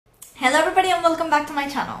Hello everybody and welcome back to my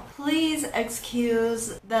channel. Please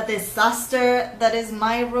excuse the disaster that is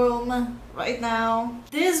my room right now.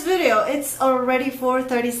 This video, it's already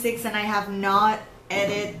 4:36 and I have not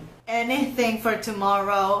edited anything for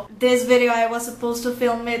tomorrow. This video I was supposed to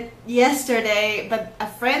film it yesterday, but a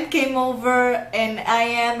friend came over and I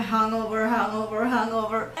am hungover.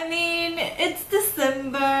 I mean, it's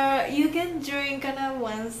December, you can drink on a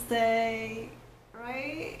Wednesday,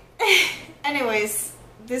 right? Anyways,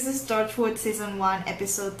 this is Torchwood Season 1,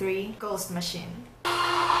 Episode 3, Ghost Machine.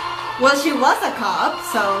 Well, she was a cop,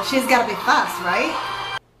 so she's gotta be fast, right?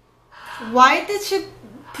 Why did she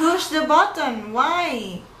push the button?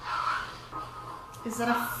 Why? Is that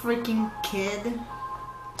a freaking kid?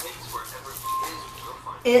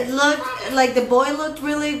 It looked like the boy looked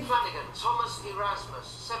really... Thomas Erasmus,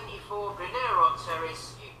 74, Grenero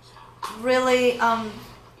Terrace, really,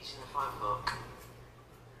 He's in the fine book.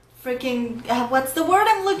 freaking, what's the word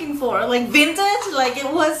I'm looking for? Like vintage? Like it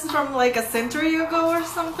was from like a century ago or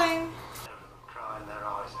something? Crying their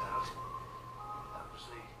eyes out. That was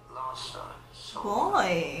the last time.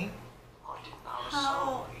 Boy. I didn't know a How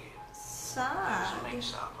soul. sad. There was a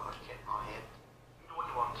mix-up. I'd get my head. What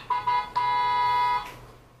do you want?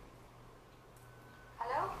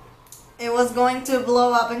 Hello? It was going to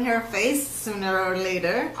blow up in her face sooner or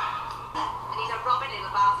later. And he's a robbing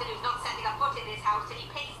little bastard who's not setting a foot in this house till he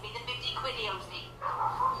pays me the 50 quid he owes me.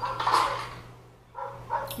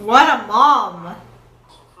 What a mom!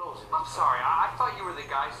 I'm sorry, I thought you were the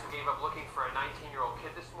guys who gave up looking for a 19-year-old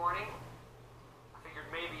kid this morning. I figured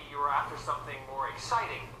maybe you were after something more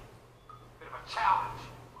exciting. A bit of a challenge.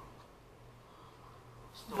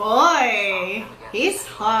 Boy, he's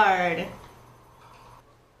hard.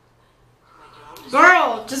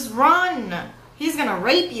 Girl, just run! He's gonna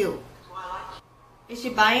rape you. Is she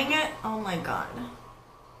buying it? Oh my god.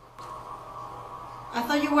 I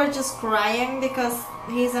thought you were just crying because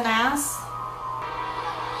he's an ass.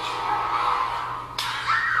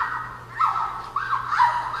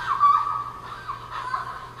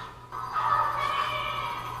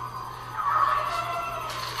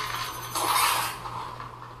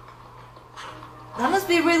 That must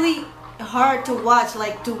be really hard to watch,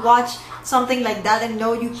 like to watch something like that and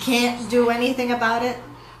know you can't do anything about it.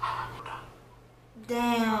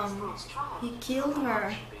 Damn, he killed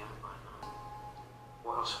her.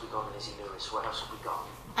 What else have we got, Lizzie Lewis? What else have we got?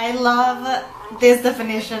 I love this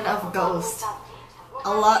definition of ghost.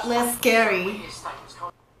 A lot less scary.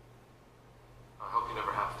 I hope you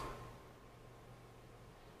never have to.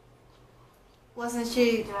 Wasn't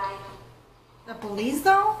she the police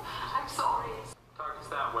though? I'm sorry. Target's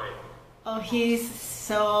that way. Oh, he's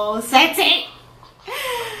so sexy!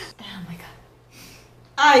 Oh my god.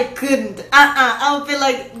 I couldn't. I would be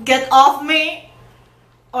like, get off me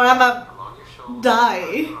or I'm a Along your shoulder.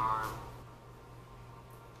 die. Arm.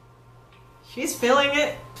 She's feeling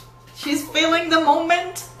it. She's feeling the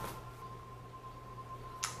moment.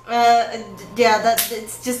 Yeah,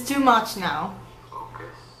 it's just too much now.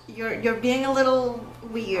 Focus. You're being a little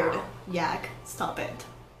weird, Yak. Stop it.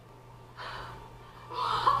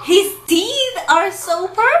 His teeth are so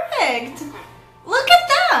perfect. Look at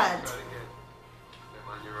that. Try again. Live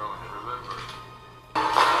on your own and remember.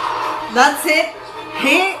 That's it.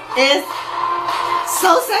 He is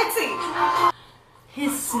so sexy.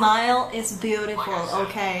 His smile is beautiful,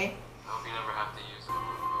 okay? I hope you never have to use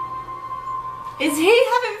it. Is he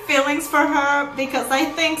having feelings for her? Because I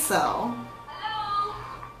think so.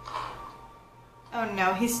 Oh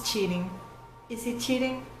no, he's cheating. Is he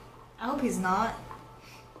cheating? I hope he's not.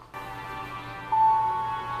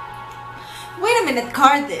 Wait a minute,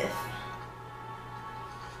 Cardiff.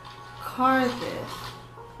 Cardiff.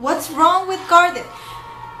 What's wrong with Cardiff?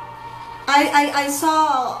 I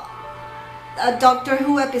saw a Doctor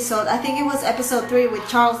Who episode, I think it was episode 3 with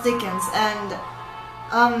Charles Dickens, and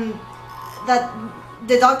that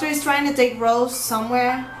the doctor is trying to take Rose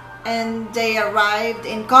somewhere and they arrived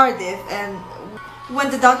in Cardiff, and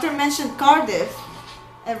when the doctor mentioned Cardiff,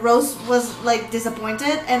 Rose was like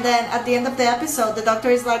disappointed, and then at the end of the episode the doctor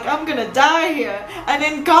is like, I'm gonna die here, and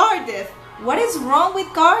in Cardiff. What is wrong with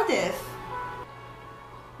Cardiff?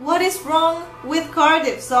 What is wrong with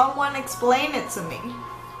Cardiff? Someone explain it to me.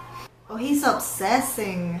 Oh, he's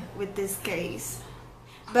obsessing with this case.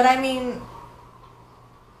 But I mean,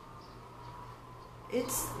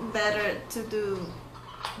 it's better to do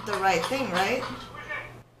the right thing, right?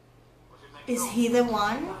 Is he the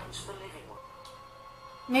one?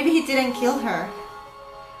 Maybe he didn't kill her.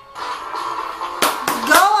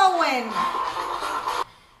 Go, Owen!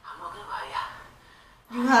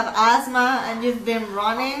 You have asthma and you've been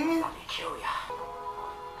running?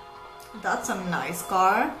 That's a nice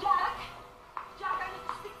car. Jack?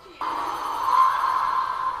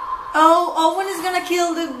 Oh, Owen is gonna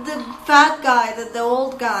kill the fat guy, the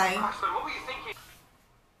old guy. Ashton, what were you thinking?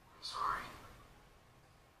 I'm sorry.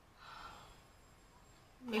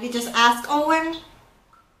 Maybe just ask Owen.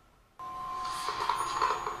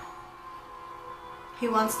 He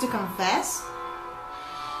wants to confess?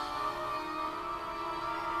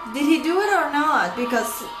 Did he do it or not?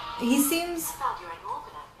 Because he seems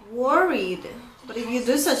worried. But if you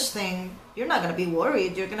do such thing, you're not gonna be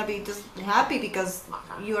worried. You're gonna be just happy because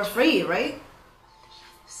you are free, right?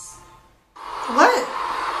 What?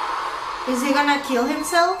 Is he gonna kill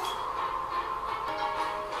himself?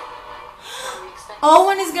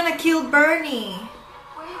 Owen is gonna kill Bernie.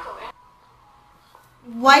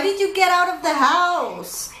 Why did you get out of the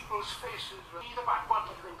house? People's faces were either I wanted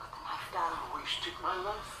to put the knife down and wasted my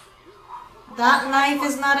life for you. That knife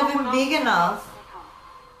is not even big enough.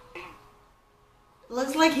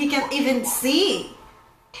 Looks like he can't even see.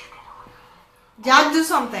 Jack, do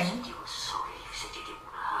something. You were sorry. You said you didn't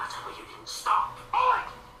want to hurt her, but you didn't stop. Owen!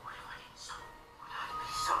 What if I didn't stop? Would I be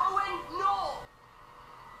sorry? Owen, no!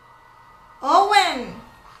 Owen!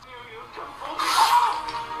 You come for me.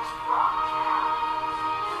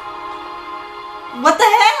 What the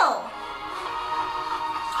hell?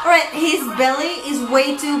 Alright, his belly is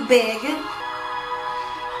way too big.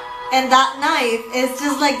 And that knife is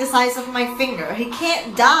just like the size of my finger. He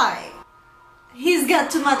can't die. He's got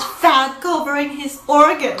too much fat covering his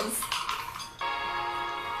organs.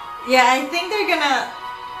 Yeah, I think they're gonna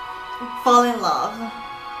fall in love.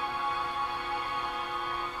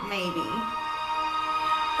 Maybe.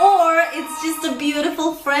 Or it's just a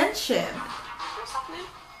beautiful friendship. What's happening?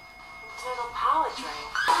 Internal power drain.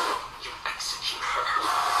 You execute her.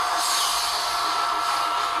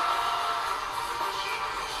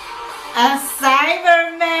 A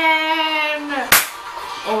Cyberman!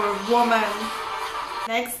 Or woman.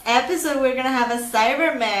 Next episode we're gonna have a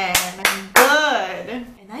Cyberman. Good.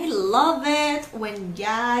 And I love it when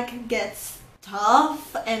Jack gets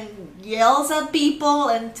tough and yells at people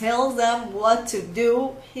and tells them what to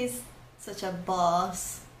do. He's such a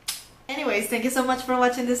boss. Anyways, thank you so much for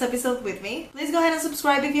watching this episode with me. Please go ahead and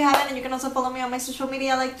subscribe if you haven't, and you can also follow me on my social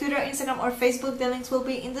media like Twitter, Instagram, or Facebook. The links will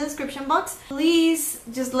be in the description box. Please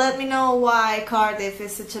just let me know why Cardiff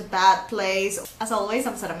is such a bad place. As always,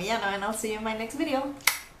 I'm Sora Miyano, and I'll see you in my next video.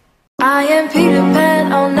 I am Peter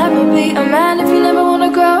Pan, I'll never be a man if you never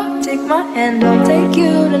wanna grow. Take my hand, I'll take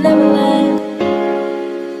you to Neverland.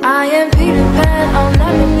 I am Peter Pan, I'll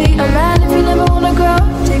never be a man if you never wanna grow.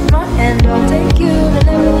 Take my hand, I'll take you to